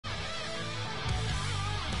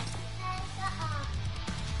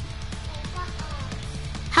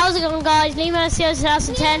How's it going, guys? Lima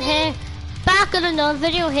 2010 here, back on another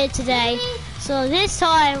video here today. So this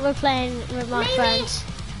time we're playing with my friends.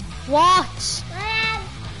 What?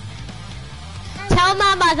 Tell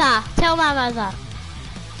my mother. Tell my mother.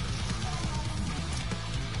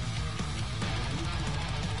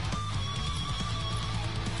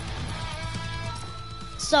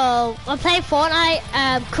 So I'm playing Fortnite,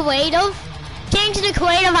 creative. Change to the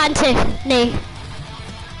creative, Anthony.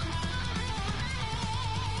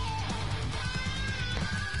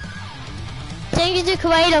 Change it to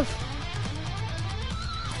creative.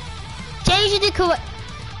 Change it to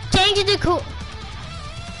Change it to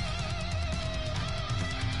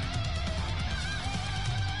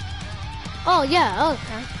Oh yeah,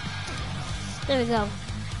 okay. There we go.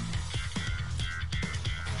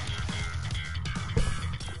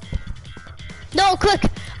 No, quick!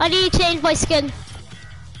 I need to change my skin.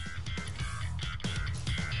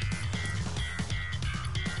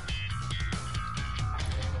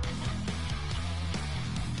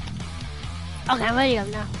 Okay, I'm ready up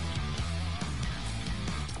now.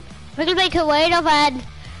 We're gonna make it wait up and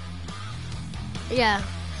yeah.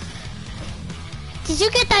 Did you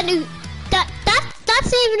get that new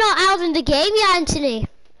that's even not out in the game yet, Anthony?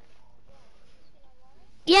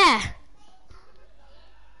 Yeah.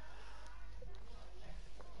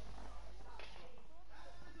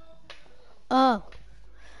 Oh.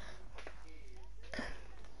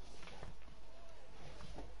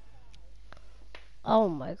 Oh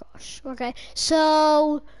my gosh. Okay.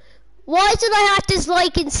 So why did I have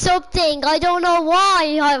disliking something? I don't know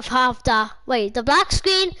why I have that. Wait, the black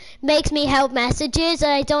screen makes me help messages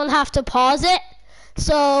and I don't have to pause it.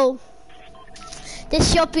 So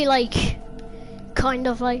this should be like kind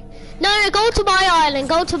of like no, go to my island,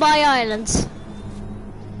 go to my island.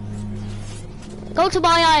 Go to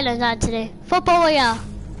my island, Anthony. Football Royale.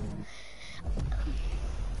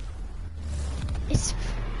 It's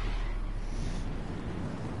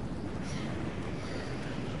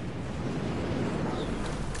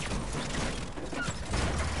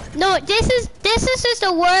no, this is just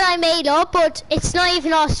a word I made up, but it's not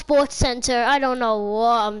even our sports center. I don't know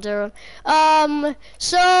what I'm doing.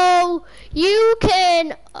 So you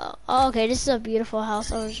can. Okay, this is a beautiful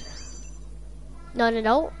house.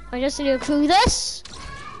 No. I just need to include this.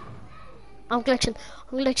 I'm glitching.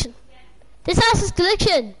 This house is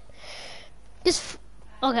glitching.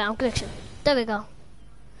 Okay, I'm glitching. There we go.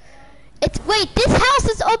 Wait, this house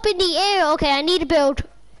is up in the air. Okay, I need to build.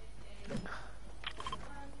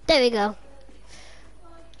 There we go.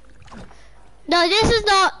 No, this is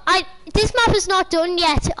not. This map is not done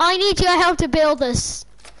yet. I need your help to build this.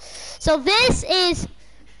 So this is.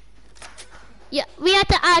 Yeah, we have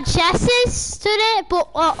to add chests to it, but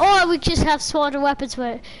or we just have smarter weapons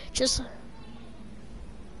with it. Just.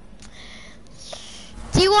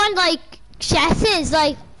 Do you want like chests,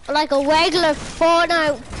 like a regular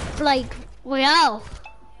Fortnite, like Royale?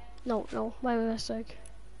 No, my mistake.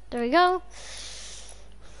 There we go.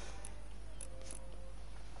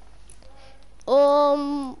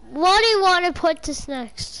 What do you want to put this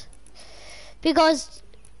next? Because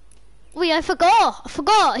I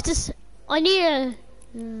forgot. It's just I need a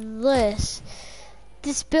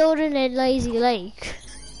this building in Lazy Lake.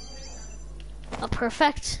 Oh,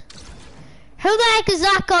 perfect. Who the heck is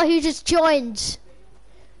that guy who just joined?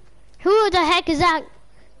 Who the heck is that?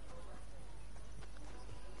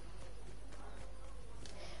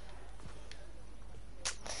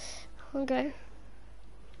 Okay.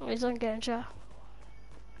 He's on getting chat.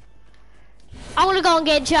 I'm gonna go and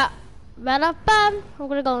get chat. Ba-da-bam. I'm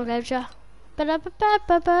gonna go and get chat.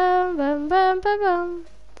 Ba-da-ba-ba-ba-bam-bam-bam-bam.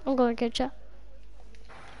 I'm going to get chat.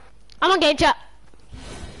 I'm gonna get chat.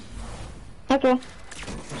 Okay.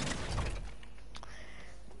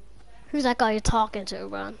 Who's that guy you're talking to,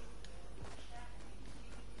 Ron?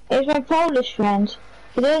 It's my Polish friend.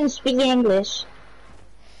 He doesn't speak English.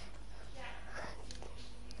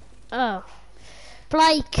 Oh. But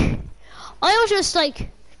like, I was just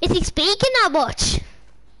like, is he speaking that much?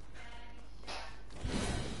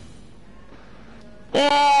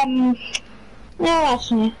 No,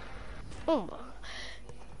 actually. Oh.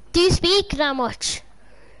 Do you speak that much?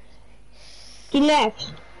 He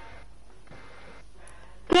left.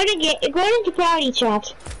 Go into party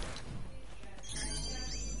chat.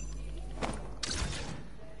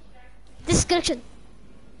 Description.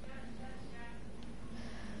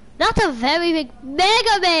 That's a very big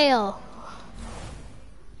mega mail.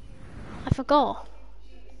 I forgot.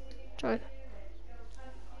 Sorry.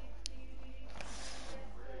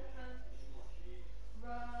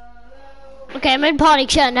 Okay, I'm in party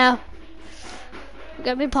chat now. I'm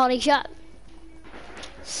gonna be party chat.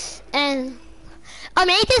 And I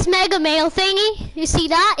made this mega mail thingy. You see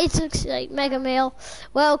that? It looks like mega mail.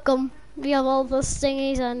 Welcome. We have all those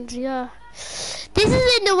thingies and yeah. This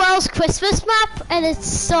is in the world's Christmas map and it's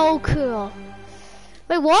so cool.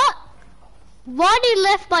 Wait, what? Why did you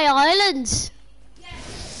left my islands?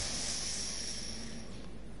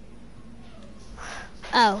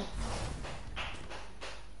 Oh.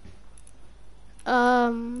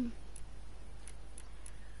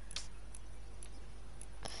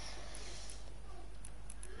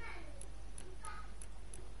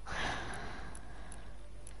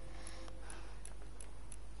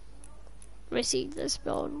 Let me see this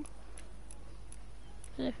build.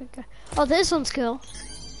 Oh, this one's cool.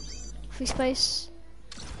 Free space.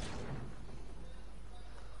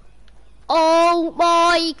 Oh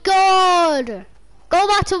my god! Go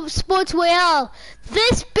back to Sports Royale.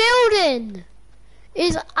 This building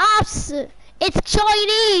is it's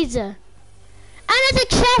Chinese, and there's a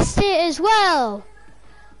chest here as well.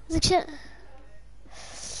 There's a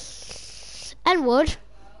chest and wood.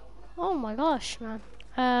 Oh my gosh, man.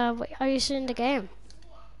 Wait, are you still in the game?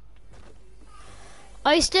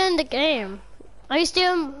 Are you still in the game? Are you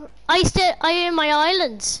in my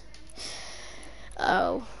islands?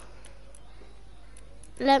 Oh.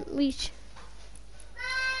 Let me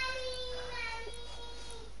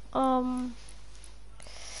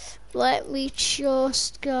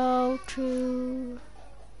just go to,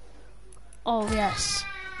 oh yes.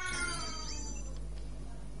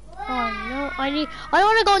 Oh no, I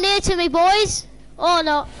want to go near to me, boys. Oh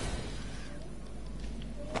no.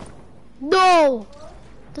 No!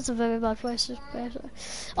 That's a very bad place to place it.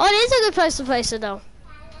 Oh, it is a good place to place it though.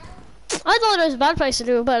 I thought it was a bad place to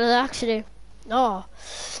do it, but actually, oh.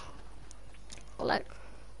 Like,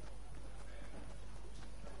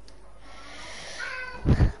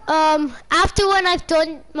 after when I've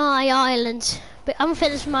done my islands, but I'm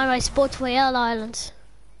finished my Sports Royale islands.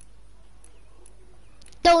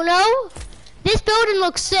 Don't know? This building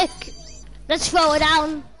looks sick. Let's throw it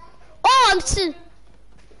down. Oh, I'm still.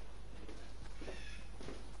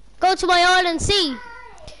 Go to my island, see.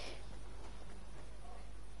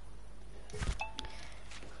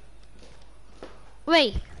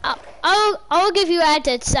 Wait, I'll give you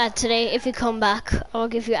edits today if you come back. I'll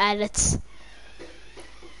give you edits.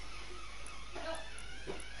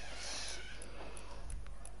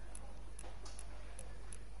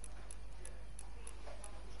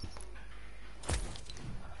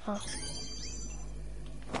 Oh.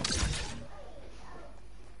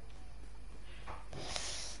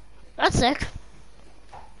 That's sick.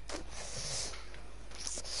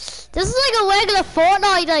 This is like a regular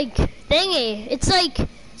Fortnite like thingy. It's like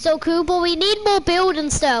so cool, but we need more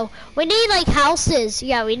buildings though. We need like houses.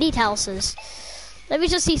 Yeah, we need houses. Let me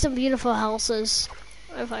just see some beautiful houses.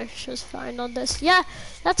 If I just find on this. Yeah,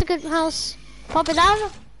 that's a good house. Pop it down.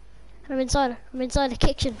 I'm inside the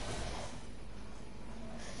kitchen.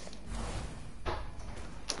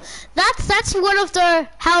 That's one of the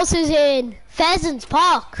houses in Pheasants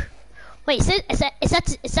Park. Wait, is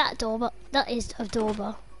that a doorbell? That is a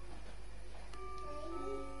doorbell.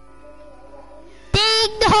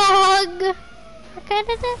 Ding dong!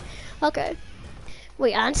 Okay.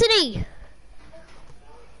 Wait, Anthony.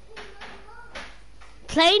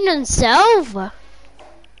 Playing himself. Oh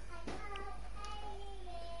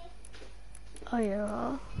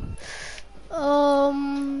yeah.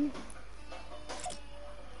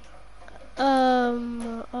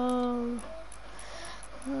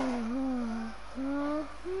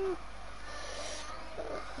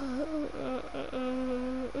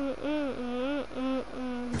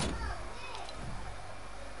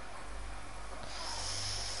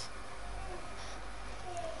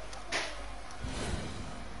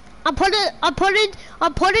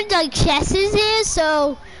 I'm putting like chests here,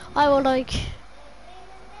 so I will like.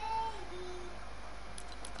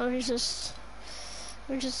 We're just.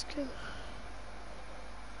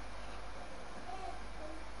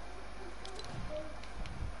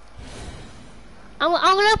 I'm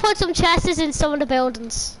gonna put some chests in some of the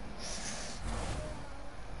buildings.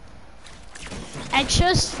 And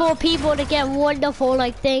just for people to get wonderful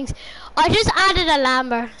like things. I just added a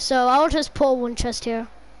lamber, so I'll just put one chest here.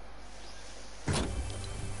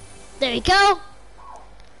 There we go.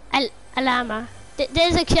 A llama.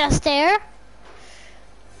 There's a chest there.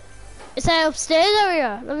 Is that upstairs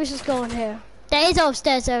area? Let me just go in here. There is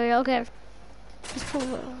upstairs area, okay. Let's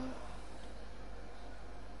pull it.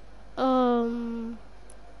 Oh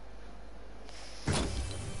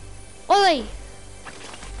wait.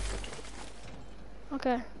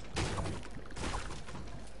 Okay.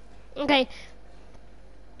 Okay.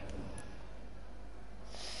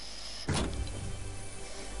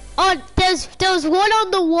 Oh, there's one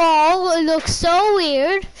on the wall. It looks so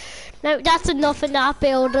weird. No, that's enough in that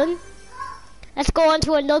building. Let's go on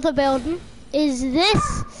to another building. Is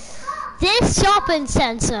this shopping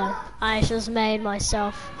center? I just made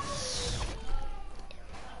myself.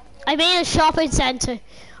 I made a shopping center.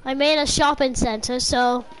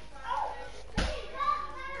 So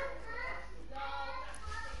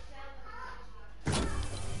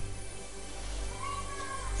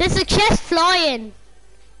there's a chest flying.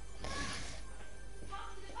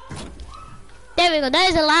 There we go.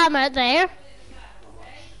 There's a llama right there.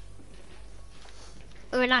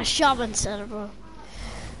 We're not shopping center, bro.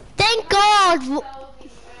 Thank God.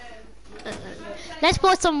 Let's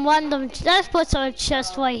put some random. Let's put some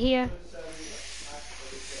chest right here.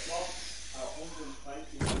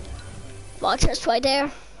 Well, chest right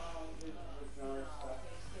there.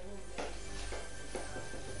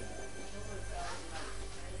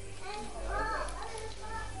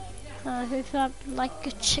 Who felt like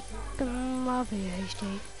a chicken movie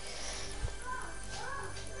HD?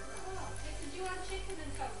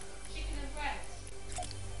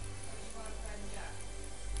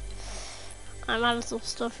 I'm adding some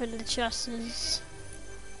stuff in the chests.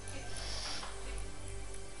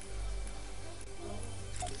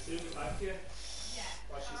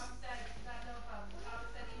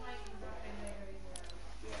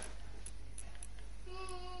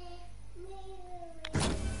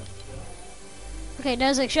 Okay,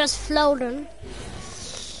 there's a chest floating.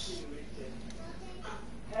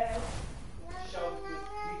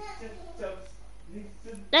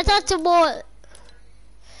 Let's add some more.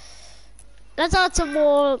 Let's add some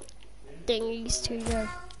more thingies to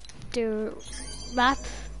the map.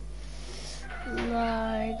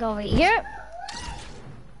 Like over here.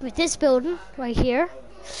 With this building right here.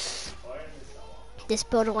 This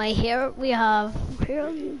building right here. We have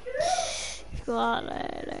here.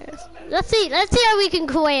 Let's see how we can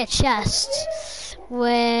create a chest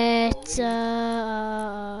with Sorry,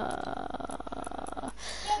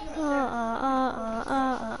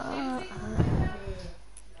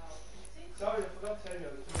 I forgot to tell you,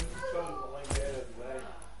 there's some control behind there as well.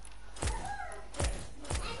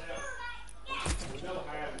 There's no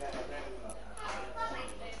harm in that.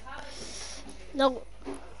 no.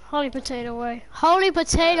 Holy potato way. Holy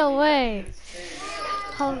potato way.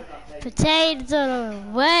 Holy potato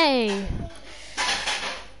way.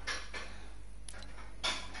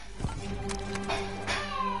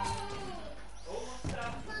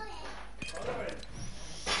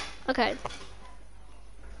 Okay.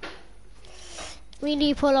 We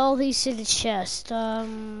need to put all these in the chest.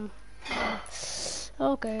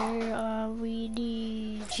 Okay, we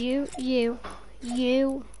need you,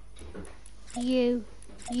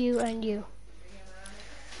 and you.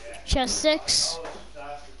 Chest 6.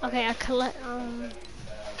 Okay, I collect, I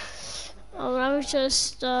was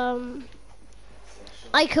just, I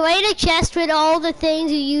create a chest with all the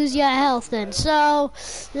things you use your health in. So,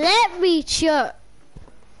 let me check.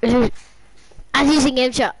 I'm using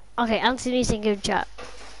game chat. Okay, Anthony's in game chat.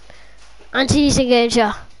 Anthony's in game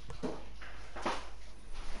chat.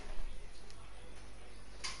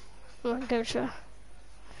 Come on, game chat.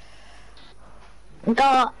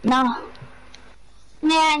 Go, no.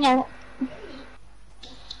 Nie.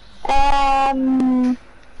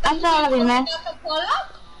 A co robimy?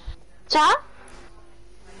 Co?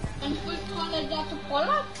 On twój kolega to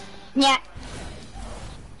Polak? Nie.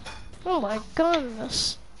 Oh my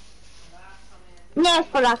goodness. Nie jest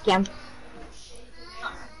Polakiem.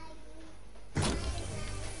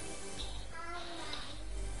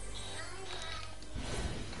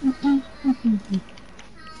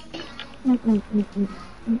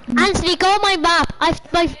 Anthony, go on my map.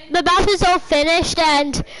 The map is all finished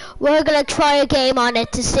and we're gonna try a game on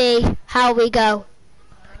it to see how we go.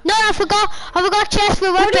 No, I forgot chest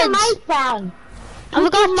for Put your weapons. mic down. I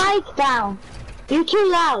Put your forgot. mic down. You're too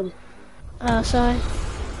loud. Oh, sorry.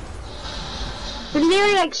 You're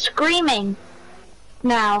literally like screaming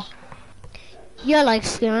now. You're like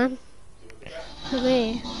screaming. For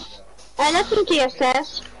me. I listen to your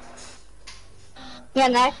sis. Yeah,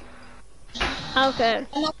 next. Okay.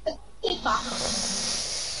 Ano to tipa?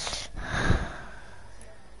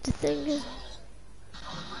 The thing is,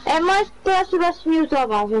 Możesz teraz chyba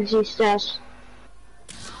zmiutować, jeśli chcesz.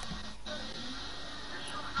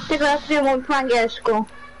 Tylko ja sobie mówię po angielsku.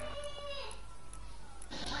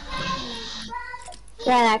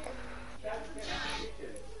 Janek.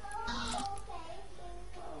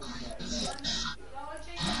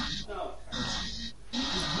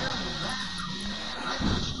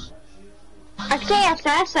 A gdzie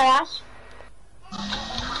jesteś teraz?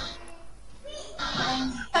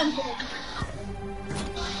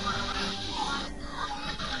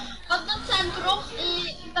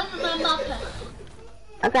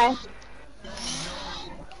 Okay.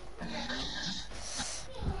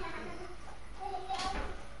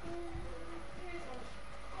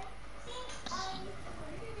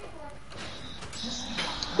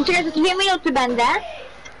 Czekaj, to 2 minuty będę.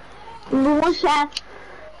 Bo muszę...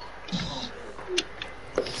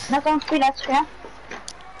 Na tą chwileczkę.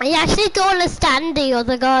 I actually don't understand the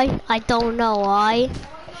other guy. I don't know why.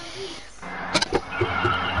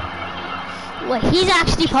 Wait, he's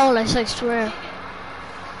actually Polish, I swear.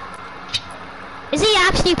 Is he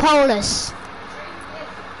actually Polish?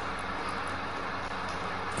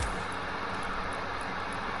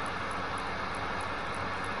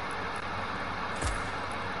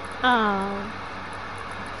 Oh.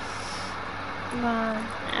 Man.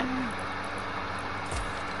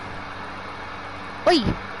 Oi!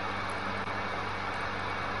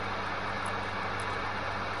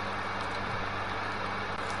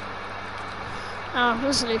 Oh,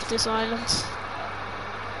 let's leave this island.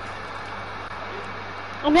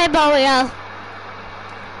 I'm here, Boreal.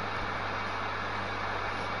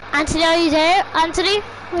 Anthony, are you there? Anthony?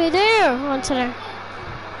 Are you there? Anthony?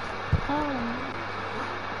 Oh.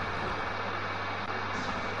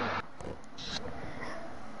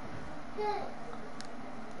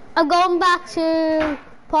 I'm going back to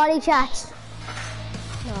party chat.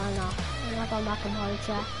 No, I'm not. I'm not going back to party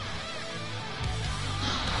chat.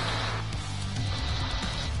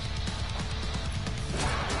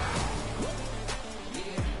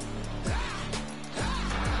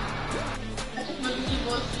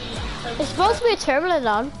 It's supposed to be a turbulent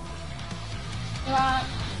on. Ja,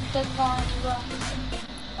 dat was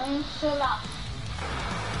een salat.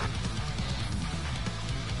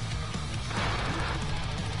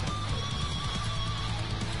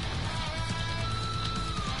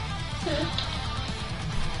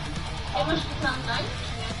 Je moest het aan mij.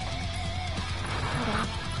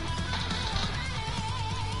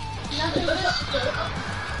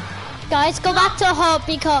 Guys, go back to hub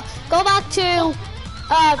because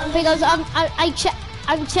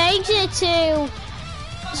I'm changing it to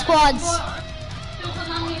squads.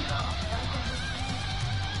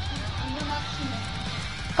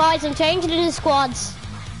 Guys, I'm changing it to squads.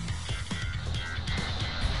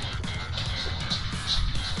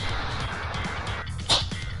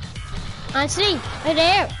 Anthony, right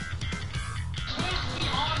there.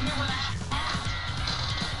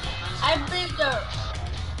 I built the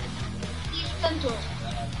center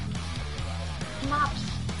maps.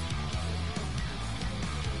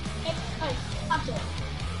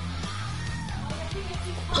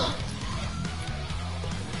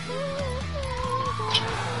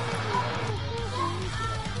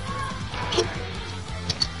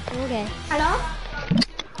 Okay. Hello?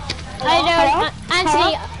 I know, Hello?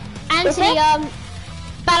 Anthony. Hello? Anthony,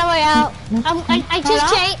 Battle Royale.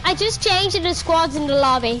 I just changed it to squads in the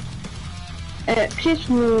lobby. Przyjdź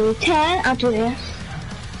mi 10 after this.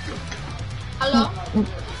 Hallo?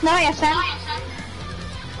 No, jestem.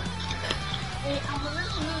 A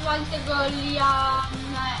możesz wywołać tego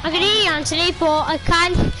Liam... I can hear you, Anthony, but I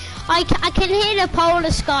can hear the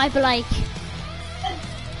Polish guy, but like.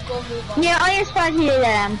 Go wywołać. Nie, on jest party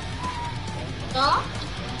liderem. Co?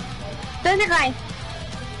 To czekaj.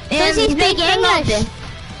 Does he speak English?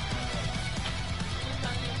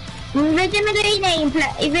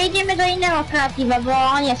 Wejdziemy do innego kreatywa, bo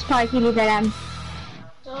on jest party liderem.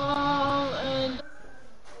 To...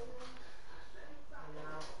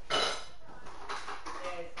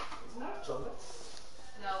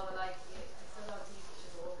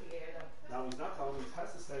 No, he's not home. He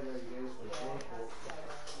has to stay where he is for the phone call.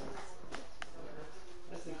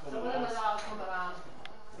 Unless they come and ask.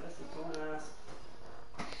 Unless they come and ask.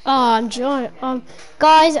 Oh, I'm joining.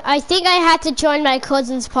 Guys, I think I had to join my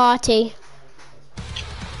cousin's party.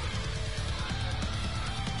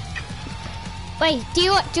 Wait, do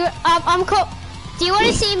you want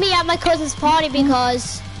to see me at my cousin's party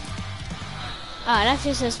because? Ah, that's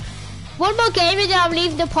just one more game and then I'm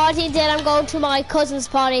leaving the party and then I'm going to my cousin's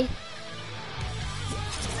party.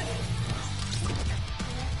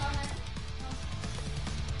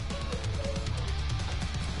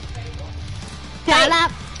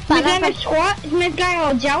 Zmieniają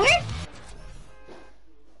oddziały?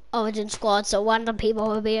 Oh, it's in squad, so one of the people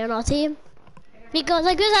will be in our team. Because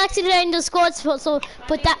I was actually in the squad, so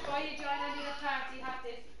but that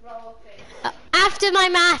after my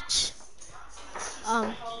match.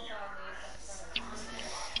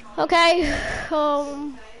 Okay.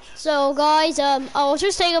 So guys, I will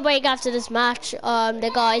just take a break after this match.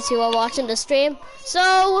 The guys who are watching the stream.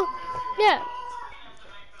 So yeah.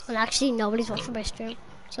 And actually, nobody's watching my stream.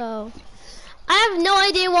 So I have no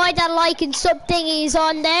idea why that like and sub thingy is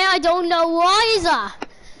on there. I don't know why is that.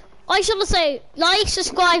 I should say like,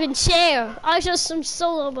 subscribe, and share. I'm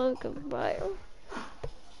so about.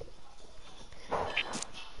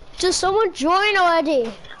 Just someone join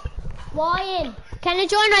already. Ryan, can you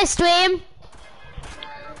join my stream?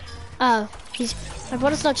 Oh, my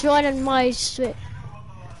brother's not joining my stream.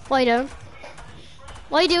 Why don't?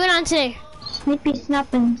 What are you doing, Anthony? Snippy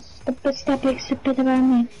snapping. Stop like stupid about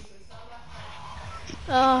me.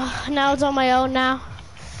 Oh, now it's on my own now.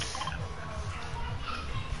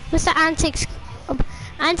 Mr. Antics,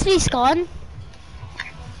 Anthony's gone.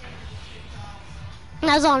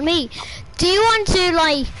 That's on me. Do you want to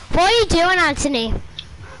like? What are you doing, Anthony?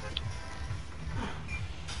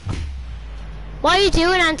 What are you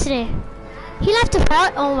doing, Anthony? He left the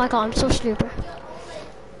part. Oh my god, I'm so stupid.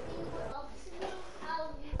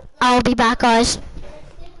 I'll be back, guys.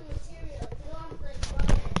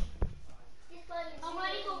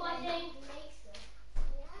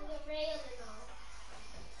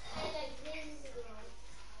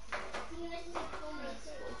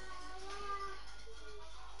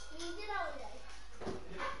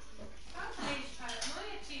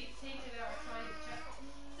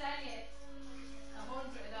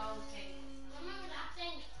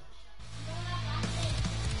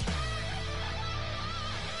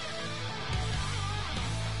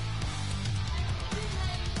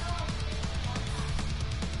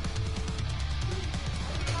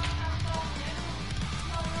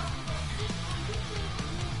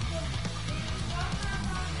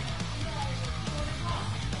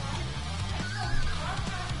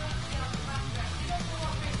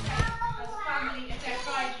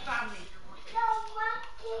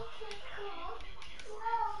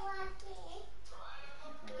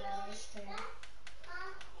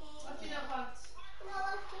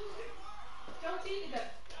 Don't eat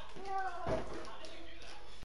it.